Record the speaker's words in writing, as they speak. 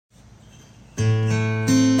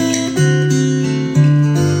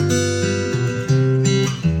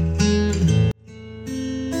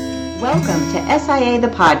SIA the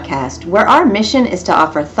podcast, where our mission is to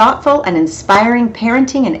offer thoughtful and inspiring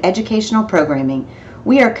parenting and educational programming.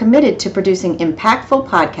 We are committed to producing impactful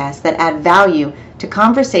podcasts that add value to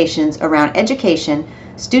conversations around education,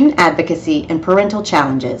 student advocacy, and parental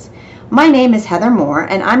challenges. My name is Heather Moore,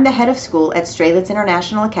 and I'm the head of school at Strelitz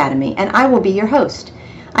International Academy, and I will be your host.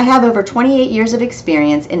 I have over 28 years of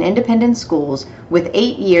experience in independent schools, with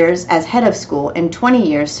 8 years as head of school and 20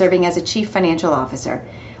 years serving as a chief financial officer.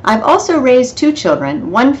 I've also raised 2 children,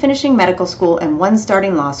 one finishing medical school and one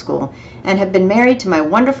starting law school, and have been married to my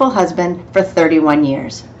wonderful husband for 31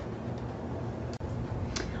 years.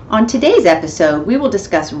 On today's episode, we will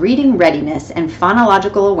discuss reading readiness and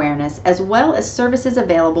phonological awareness, as well as services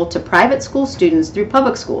available to private school students through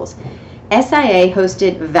public schools. SIA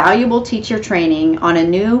hosted valuable teacher training on a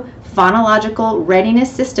new phonological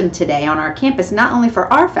readiness system today on our campus, not only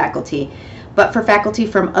for our faculty, but for faculty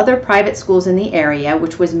from other private schools in the area,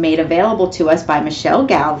 which was made available to us by Michelle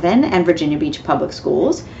Galvin and Virginia Beach Public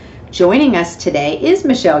Schools. Joining us today is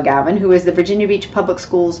Michelle Galvin, who is the Virginia Beach Public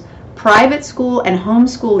Schools private school and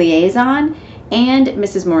homeschool liaison, and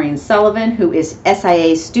Mrs. Maureen Sullivan, who is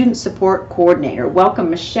SIA's Student Support Coordinator. Welcome,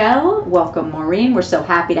 Michelle. Welcome, Maureen. We're so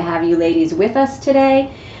happy to have you ladies with us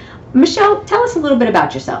today. Michelle, tell us a little bit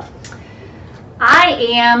about yourself. I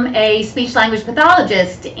am a speech-language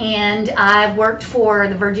pathologist, and I've worked for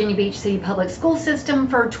the Virginia Beach City Public School System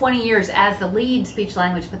for 20 years as the lead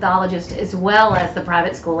speech-language pathologist, as well as the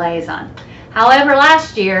private school liaison. However,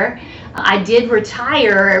 last year, I did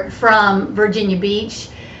retire from Virginia Beach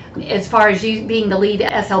as far as being the lead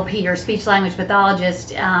SLP or speech-language pathologist,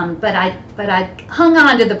 but I hung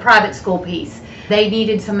on to the private school piece. They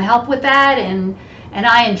needed some help with that, and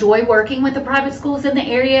I enjoy working with the private schools in the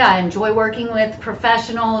area. I enjoy working with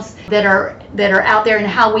professionals that are out there and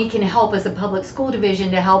how we can help as a public school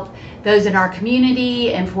division to help those in our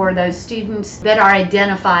community and for those students that are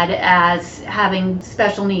identified as having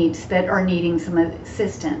special needs that are needing some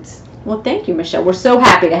assistance. Well, thank you, Michelle. We're so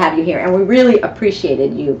happy to have you here, and we really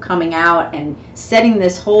appreciated you coming out and setting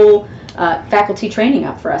this whole faculty training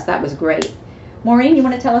up for us. That was great. Maureen, you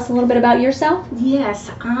want to tell us a little bit about yourself? Yes,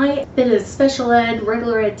 I've been a special ed,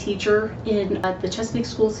 regular ed teacher in the Chesapeake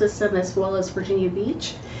school system as well as Virginia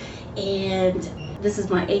Beach, and this is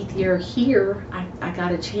my 8th year here. I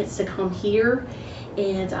got a chance to come here,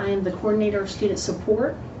 and I am the coordinator of student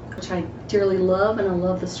support, which I dearly love, and I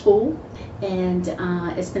love the school, and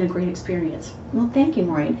it's been a great experience. Well, thank you,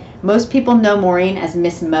 Maureen. Most people know Maureen as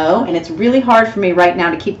Miss Mo, and it's really hard for me right now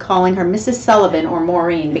to keep calling her Mrs. Sullivan or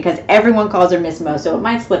Maureen because everyone calls her Miss Mo, so it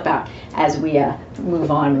might slip out as we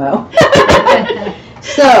move on, Mo.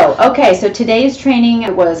 So today's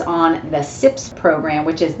training was on the SIPPS program,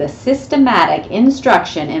 which is the Systematic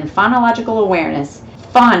Instruction in Phonological Awareness,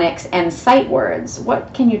 Phonics, and Sight Words.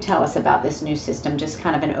 What can you tell us about this new system, just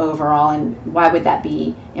kind of an overall, and why would that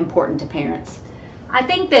be important to parents? I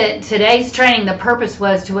think that today's training, the purpose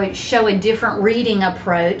was to show a different reading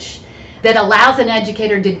approach that allows an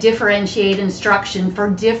educator to differentiate instruction for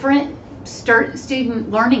different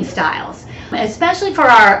student learning styles, especially for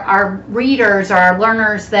our readers or our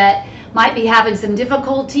learners that might be having some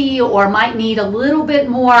difficulty or might need a little bit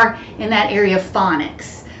more in that area of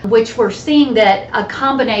phonics, which we're seeing that a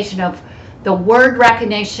combination of the word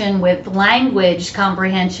recognition with language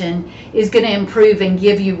comprehension is going to improve and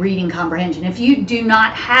give you reading comprehension. If you do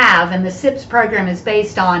not have, and the SIPPS program is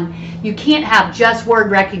based on, you can't have just word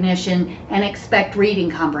recognition and expect reading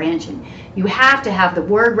comprehension. You have to have the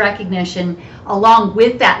word recognition along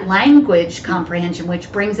with that language comprehension,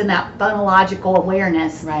 which brings in that phonological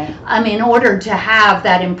awareness, right, in order to have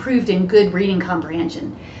that improved and good reading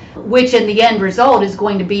comprehension, which in the end result is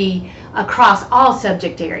going to be across all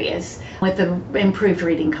subject areas with the improved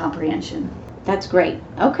reading comprehension. That's great.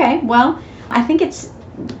 Okay, well, I think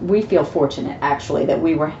we feel fortunate actually that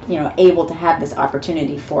we were able to have this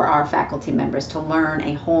opportunity for our faculty members to learn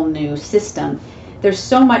a whole new system. There's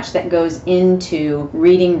so much that goes into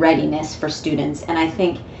reading readiness for students, and I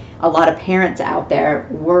think a lot of parents out there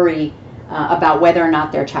worry about whether or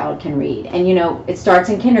not their child can read. And it starts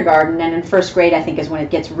in kindergarten, and in first grade I think is when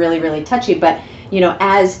it gets really, really touchy. But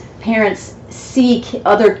as parents see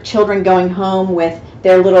other children going home with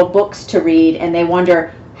their little books to read, and they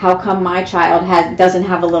wonder, how come my child doesn't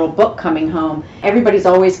have a little book coming home? Everybody's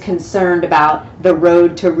always concerned about the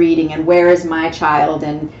road to reading and where is my child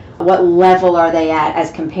and what level are they at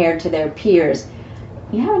as compared to their peers.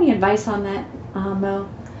 You have any advice on that, Mo?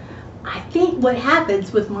 I think what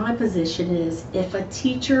happens with my position is if a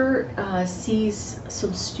teacher sees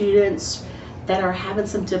some students that are having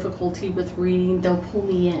some difficulty with reading, they'll pull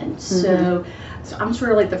me in. So I'm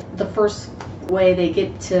sort of like the first way they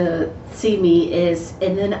get to see me is,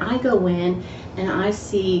 and then I go in and I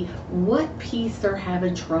see what piece they're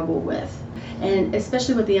having trouble with. And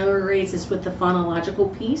especially with the younger grades, is with the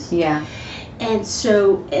phonological piece. Yeah. And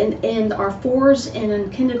so in our fours and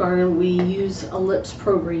in kindergarten, we use a SIPPS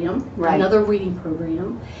program, Right. another reading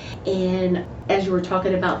program. And as you were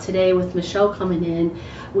talking about today with Michelle coming in,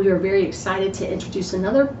 we are very excited to introduce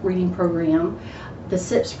another reading program, the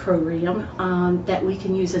SIPPS program, that we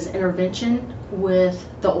can use as intervention with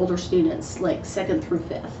the older students, like 2nd through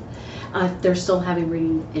 5th, if they're still having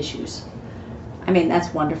reading issues. I mean,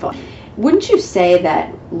 that's wonderful. Wouldn't you say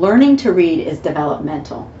that learning to read is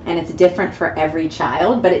developmental and it's different for every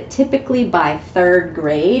child, but it typically by 3rd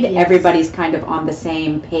grade, Yes. everybody's kind of on the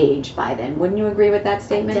same page by then. Wouldn't you agree with that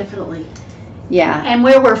statement? Definitely. Yeah. And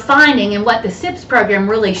where we're finding, and what the SIPPS program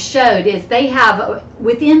really showed, is they have,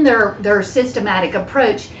 within their systematic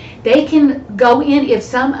approach, they can go in,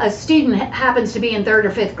 if a student happens to be in 3rd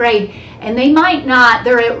or 5th grade, and they might not,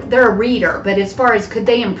 they're a reader, but as far as could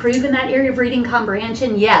they improve in that area of reading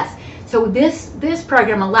comprehension, yes. So this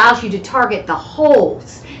program allows you to target the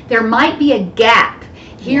holes. There might be a gap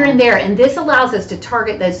here and there, and this allows us to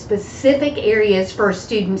target those specific areas for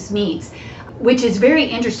students' needs, which is very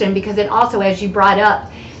interesting because it also, as you brought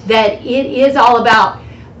up, that it is all about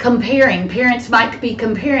comparing. Parents might be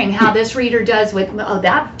comparing how this reader does with, oh,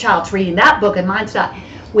 that child's reading that book and mine's not.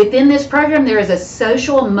 Within this program, there is a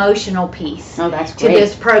social emotional piece Oh, that's to great.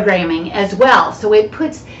 this programming as well. So it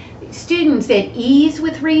puts students at ease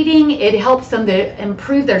with reading. It helps them to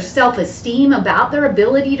improve their self-esteem about their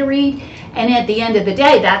ability to read. And at the end of the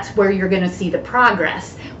day, that's where you're going to see the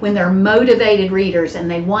progress, when they're motivated readers and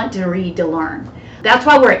they want to read to learn. That's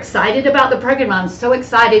why we're excited about the program. I'm so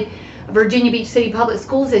excited. Virginia Beach City Public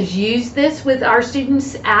Schools has used this with our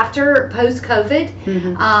students after post-COVID,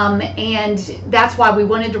 and that's why we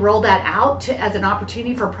wanted to roll that out as an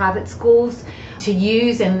opportunity for private schools to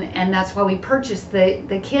use, and that's why we purchased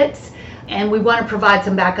the kits, and we want to provide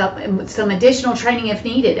some backup and some additional training if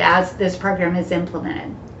needed as this program is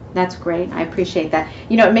implemented. That's great. I appreciate that.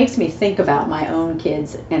 You know, it makes me think about my own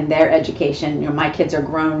kids and their education. You know, my kids are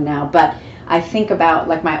grown now, but I think about,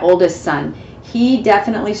 like, my oldest son. He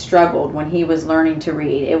definitely struggled when he was learning to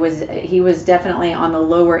read. He was definitely on the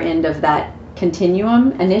lower end of that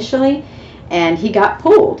continuum initially, and he got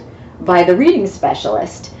pulled by the reading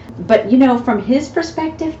specialist. But, you know, from his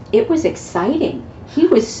perspective, it was exciting. He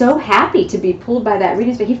was so happy to be pulled by that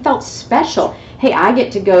reading specialist. He felt special. Hey, I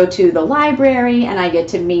get to go to the library and I get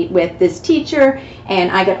to meet with this teacher and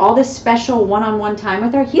I get all this special one-on-one time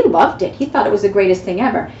with her. He loved it. He thought it was the greatest thing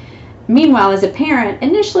ever. Meanwhile, as a parent,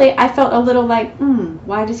 initially I felt a little like,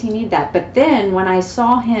 why does he need that? But then when I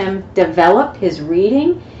saw him develop his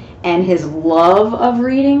reading and his love of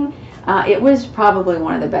reading, it was probably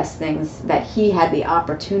one of the best things that he had the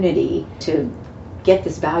opportunity to get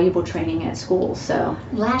this valuable training at school. So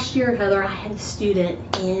last year, Heather, I had a student,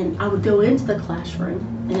 and I would go into the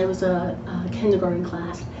classroom, and it was a kindergarten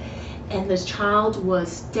class, and this child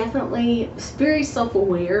was definitely very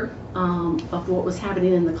self-aware of what was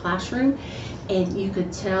happening in the classroom, and you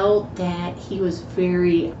could tell that he was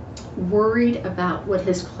very worried about what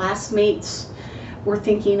his classmates were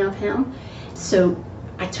thinking of him. So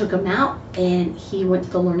I took him out, and he went to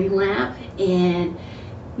the learning lab, and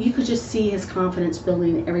you could just see his confidence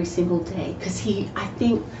building every single day, because I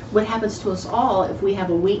think what happens to us all, if we have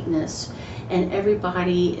a weakness and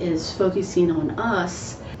everybody is focusing on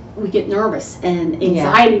us, we get nervous and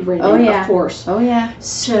anxiety ridden, of course. Oh yeah.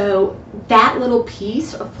 So that little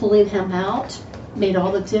piece of pulling him out made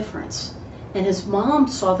all the difference. And his mom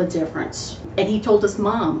saw the difference, and he told his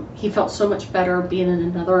mom he felt so much better being in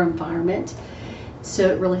another environment. So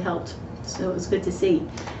it really helped. So it was good to see.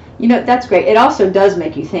 You know, that's great. It also does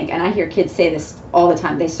make you think, and I hear kids say this all the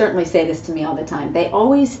time. They certainly say this to me all the time. They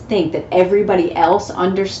always think that everybody else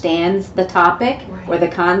understands the topic or the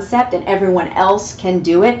concept and everyone else can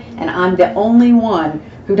do it, and I'm the only one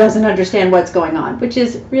who doesn't understand what's going on, which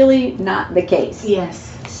is really not the case.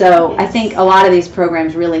 Yes. So I think a lot of these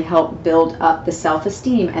programs really help build up the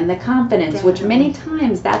self-esteem and the confidence, which many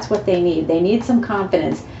times that's what they need. They need some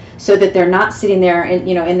confidence, so that they're not sitting there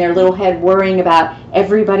in their little head worrying about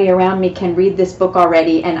everybody around me can read this book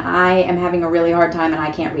already and I am having a really hard time and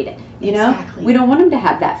I can't read it. You know, we don't want them to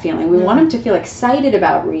have that feeling. We want them to feel excited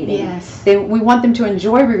about reading. Yes. We want them to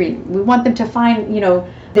enjoy reading. We want them to find,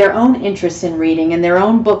 their own interests in reading and their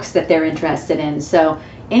own books that they're interested in. So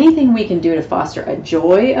anything we can do to foster a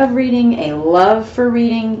joy of reading, a love for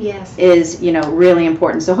reading, is, really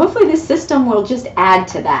important. So hopefully this system will just add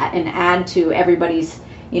to that and add to everybody's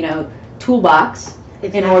toolbox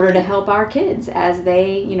in order to help our kids as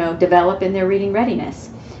they, develop in their reading readiness.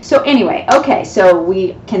 So anyway, okay, so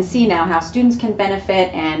we can see now how students can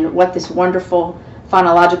benefit and what this wonderful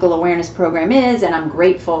phonological awareness program is, and I'm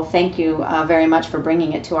grateful. Thank you very much for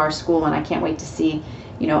bringing it to our school, and I can't wait to see,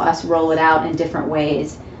 us roll it out in different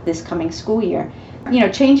ways this coming school year.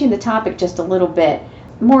 Changing the topic just a little bit,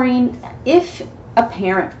 Maureen, if a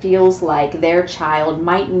parent feels like their child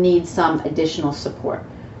might need some additional support,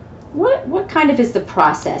 what kind of is the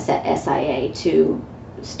process at SIA to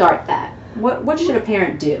start that? What should a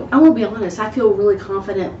parent do? I will be honest, I feel really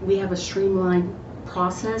confident we have a streamlined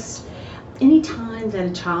process. Anytime that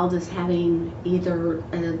a child is having either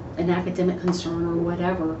an academic concern or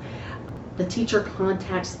whatever, the teacher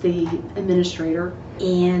contacts the administrator,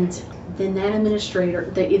 and then that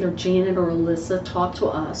administrator, either Janet or Alyssa, talk to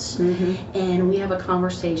us, and we have a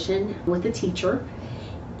conversation with the teacher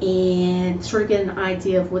and sort of get an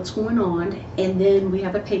idea of what's going on, and then we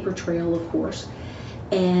have a paper trail, of course,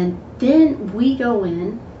 and then we go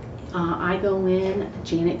in, I go in,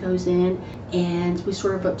 Janet goes in, and we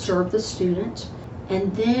sort of observe the student,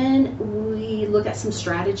 and then we look at some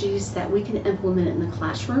strategies that we can implement in the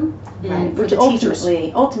classroom. And Which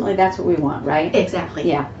ultimately that's what we want, right? Exactly.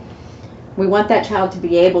 Yeah. We want that child to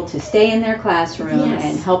be able to stay in their classroom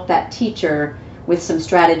and help that teacher with some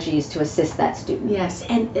strategies to assist that student. Yes,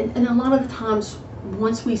 and a lot of the times,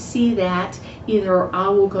 once we see that, either I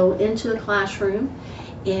will go into the classroom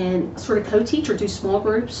and sort of co-teach or do small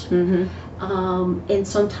groups, and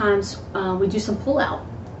sometimes we do some pull-out.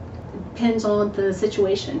 Depends on the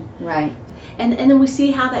situation. Right. And then we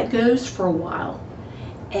see how that goes for a while,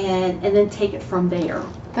 and then take it from there.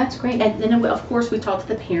 That's great. And then, of course, we talk to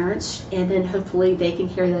the parents, and then hopefully they can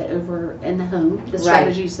carry that over in the home, the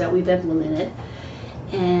strategies that we've implemented.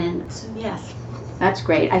 And so, yes. That's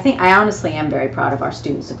great. I honestly am very proud of our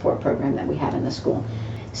student support program that we have in the school.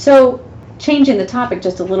 So, changing the topic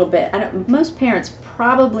just a little bit, most parents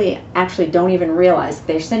probably actually don't even realize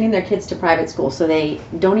they're sending their kids to private school, so they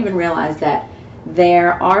don't even realize that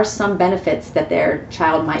there are some benefits that their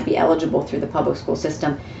child might be eligible through the public school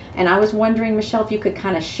system. And I was wondering, Michelle, if you could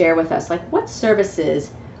kind of share with us, like, what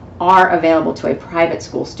services are available to a private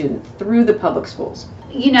school student through the public schools?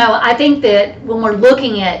 I think that when we're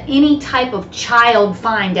looking at any type of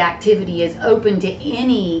child-find activity is open to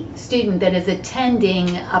any student that is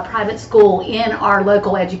attending a private school in our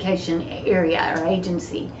local education area or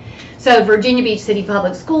agency. So Virginia Beach City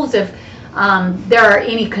Public Schools, if there are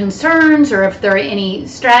any concerns or if there are any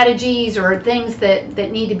strategies or things that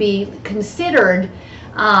need to be considered,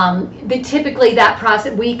 typically that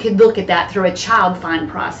process, we could look at that through a child find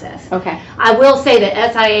process. Okay. I will say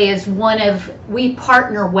that SIA is we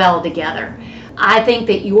partner well together. I think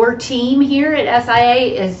that your team here at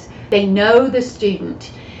SIA they know the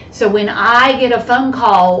student. So when I get a phone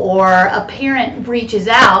call or a parent reaches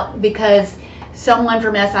out because someone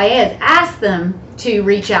from SIA has asked them to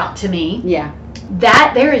reach out to me,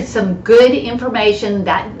 that there is some good information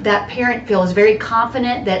that parent feels very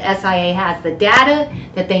confident that SIA has the data,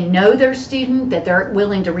 that they know their student, that they're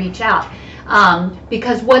willing to reach out.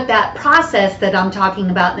 Because what that process that I'm talking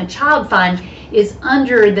about in the Child Find is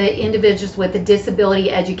under the Individuals with a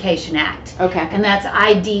Disability Education Act. Okay. And that's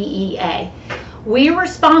IDEA. We're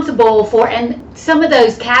responsible for, and some of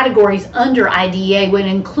those categories under IDEA would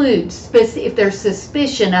include if there's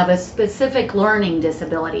suspicion of a specific learning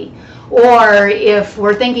disability, or if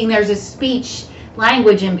we're thinking there's a speech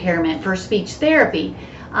language impairment for speech therapy.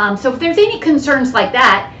 So if there's any concerns like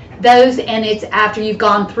that, and it's after you've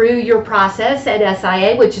gone through your process at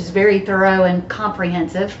SIA, which is very thorough and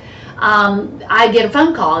comprehensive, I get a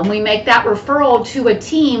phone call and we make that referral to a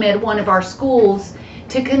team at one of our schools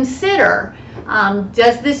to consider,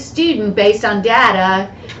 does this student, based on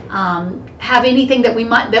data, have anything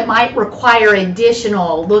that might require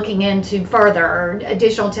additional looking into further, or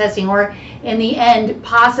additional testing, or in the end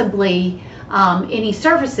possibly any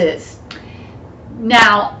services.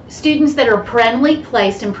 Now, students that are parentally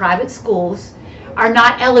placed in private schools are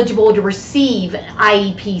not eligible to receive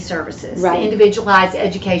IEP services, the Individualized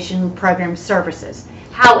Education Program services.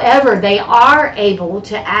 However, they are able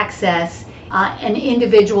to access an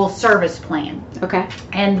individual service plan. Okay.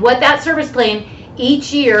 And what that service plan,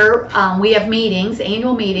 each year we have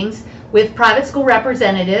annual meetings with private school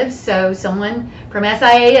representatives. So someone from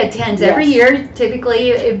SIA attends every year. Typically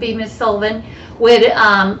it would be Ms. Sullivan would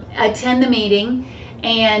attend the meeting,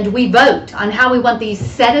 and we vote on how we want these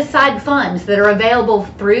set-aside funds that are available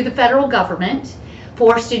through the federal government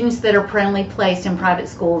for students that are parentally placed in private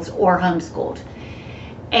schools or homeschooled.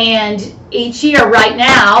 And each year, right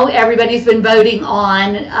now, everybody's been voting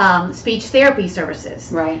on speech therapy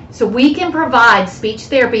services. Right. So we can provide speech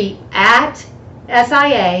therapy at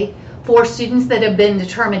SIA for students that have been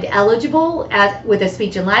determined eligible with a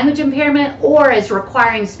speech and language impairment, or as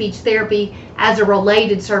requiring speech therapy as a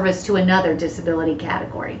related service to another disability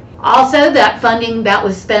category. Also, that funding that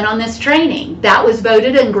was spent on this training, that was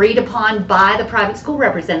voted and agreed upon by the private school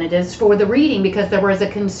representatives for the reading, because there was a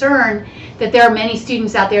concern that there are many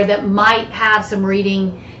students out there that might have some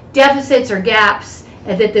reading deficits or gaps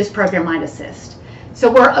that this program might assist.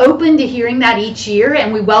 So we're open to hearing that each year,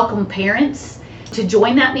 and we welcome parents to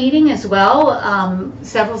join that meeting as well.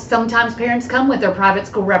 Sometimes parents come with their private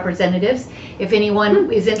school representatives. If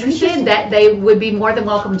anyone is interested, that they would be more than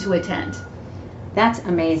welcome to attend. That's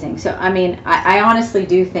amazing. So, I mean, I honestly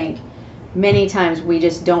do think many times we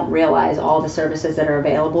just don't realize all the services that are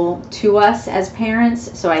available to us as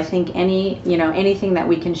parents. So I think anything that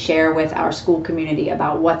we can share with our school community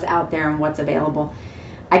about what's out there and what's available.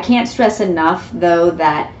 I can't stress enough, though,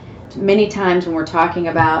 that many times when we're talking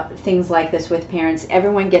about things like this with parents,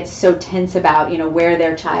 everyone gets so tense about, where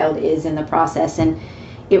their child is in the process. And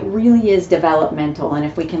it really is developmental. And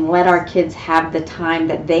if we can let our kids have the time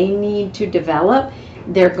that they need to develop,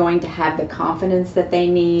 they're going to have the confidence that they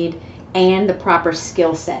need and the proper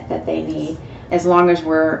skill set that they need, as long as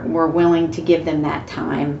we're willing to give them that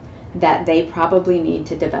time that they probably need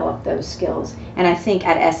to develop those skills. And I think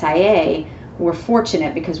at SIA, we're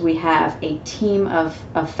fortunate because we have a team of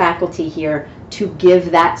faculty here to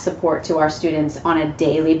give that support to our students on a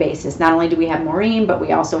daily basis. Not only do we have Maureen, but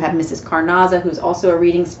we also have Mrs. Carnaza, who's also a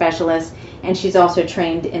reading specialist, and she's also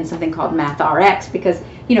trained in something called MathRx, because,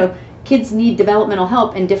 kids need developmental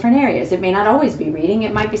help in different areas. It may not always be reading,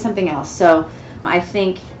 it might be something else. So I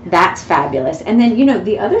think that's fabulous. And then,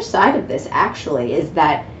 the other side of this actually is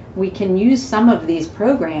that we can use some of these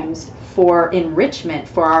programs for enrichment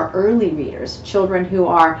for our early readers, children who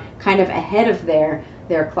are kind of ahead of their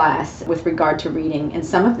class with regard to reading. And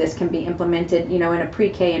some of this can be implemented, in a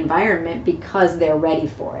pre-K environment because they're ready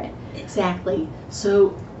for it. Exactly.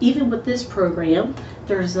 So even with this program,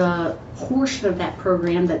 there's a portion of that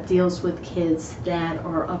program that deals with kids that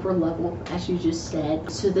are upper level, as you just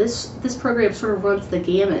said. So this program sort of runs the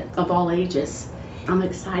gamut of all ages. I'm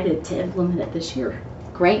excited to implement it this year.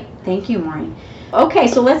 Great. Thank you, Maureen. Okay,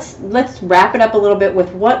 so let's wrap it up a little bit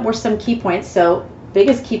with what were some key points. So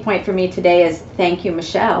biggest key point for me today is thank you,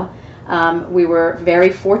 Michelle. We were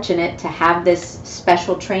very fortunate to have this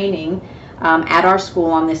special training at our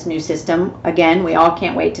school on this new system. Again, we all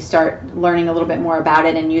can't wait to start learning a little bit more about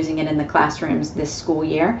it and using it in the classrooms this school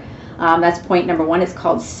year. That's point number one. It's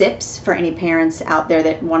called SIPPS, for any parents out there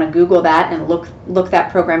that want to Google that and look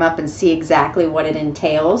that program up and see exactly what it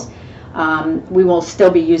entails. We will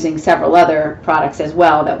still be using several other products as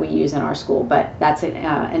well that we use in our school, but that's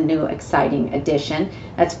a new exciting addition.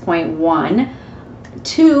 That's point one.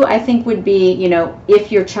 Two, I think, would be,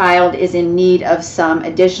 if your child is in need of some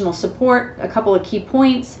additional support, a couple of key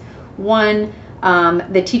points. One,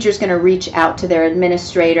 the teacher's going to reach out to their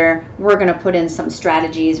administrator. We're going to put in some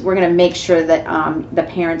strategies. We're going to make sure that the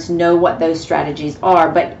parents know what those strategies are.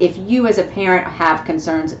 But if you as a parent have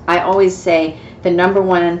concerns, I always say the number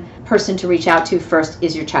one person to reach out to first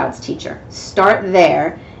is your child's teacher. Start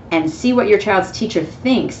there and see what your child's teacher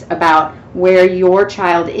thinks about where your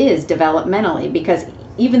child is developmentally, because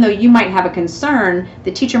even though you might have a concern,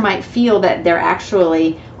 the teacher might feel that they're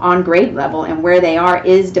actually on grade level and where they are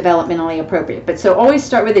is developmentally appropriate. But so always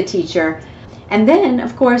start with the teacher. And then,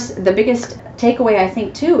 of course, the biggest takeaway, I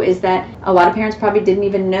think, too, is that a lot of parents probably didn't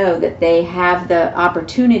even know that they have the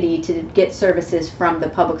opportunity to get services from the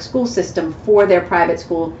public school system for their private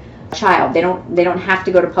school child. They don't have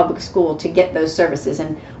to go to public school to get those services.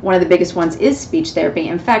 And one of the biggest ones is speech therapy.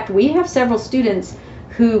 In fact, we have several students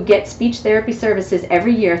who get speech therapy services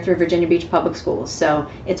every year through Virginia Beach Public Schools. So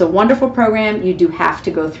it's a wonderful program. You do have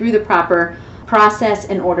to go through the proper process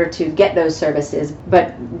in order to get those services,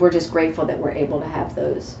 but we're just grateful that we're able to have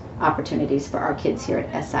those opportunities for our kids here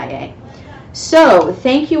at SIA. So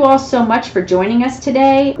thank you all so much for joining us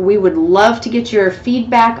today. We would love to get your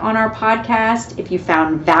feedback on our podcast. If you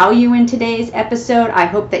found value in today's episode, I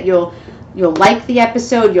hope that you'll like the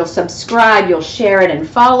episode, you'll subscribe, you'll share it, and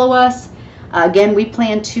follow us. Again, we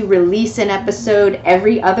plan to release an episode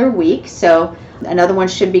every other week, so another one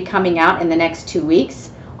should be coming out in the next 2 weeks.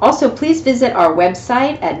 Also, please visit our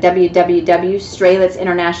website at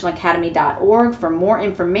www.stralitzinternationalacademy.org for more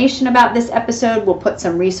information about this episode. We'll put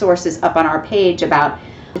some resources up on our page about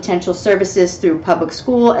potential services through public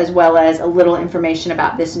school, as well as a little information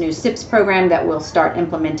about this new SIPPS program that we'll start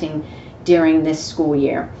implementing during this school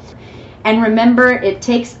year. And remember, it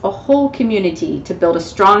takes a whole community to build a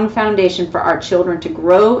strong foundation for our children to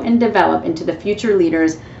grow and develop into the future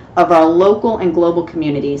leaders of our local and global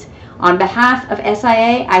communities. On behalf of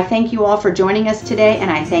SIA, I thank you all for joining us today,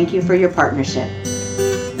 and I thank you for your partnership.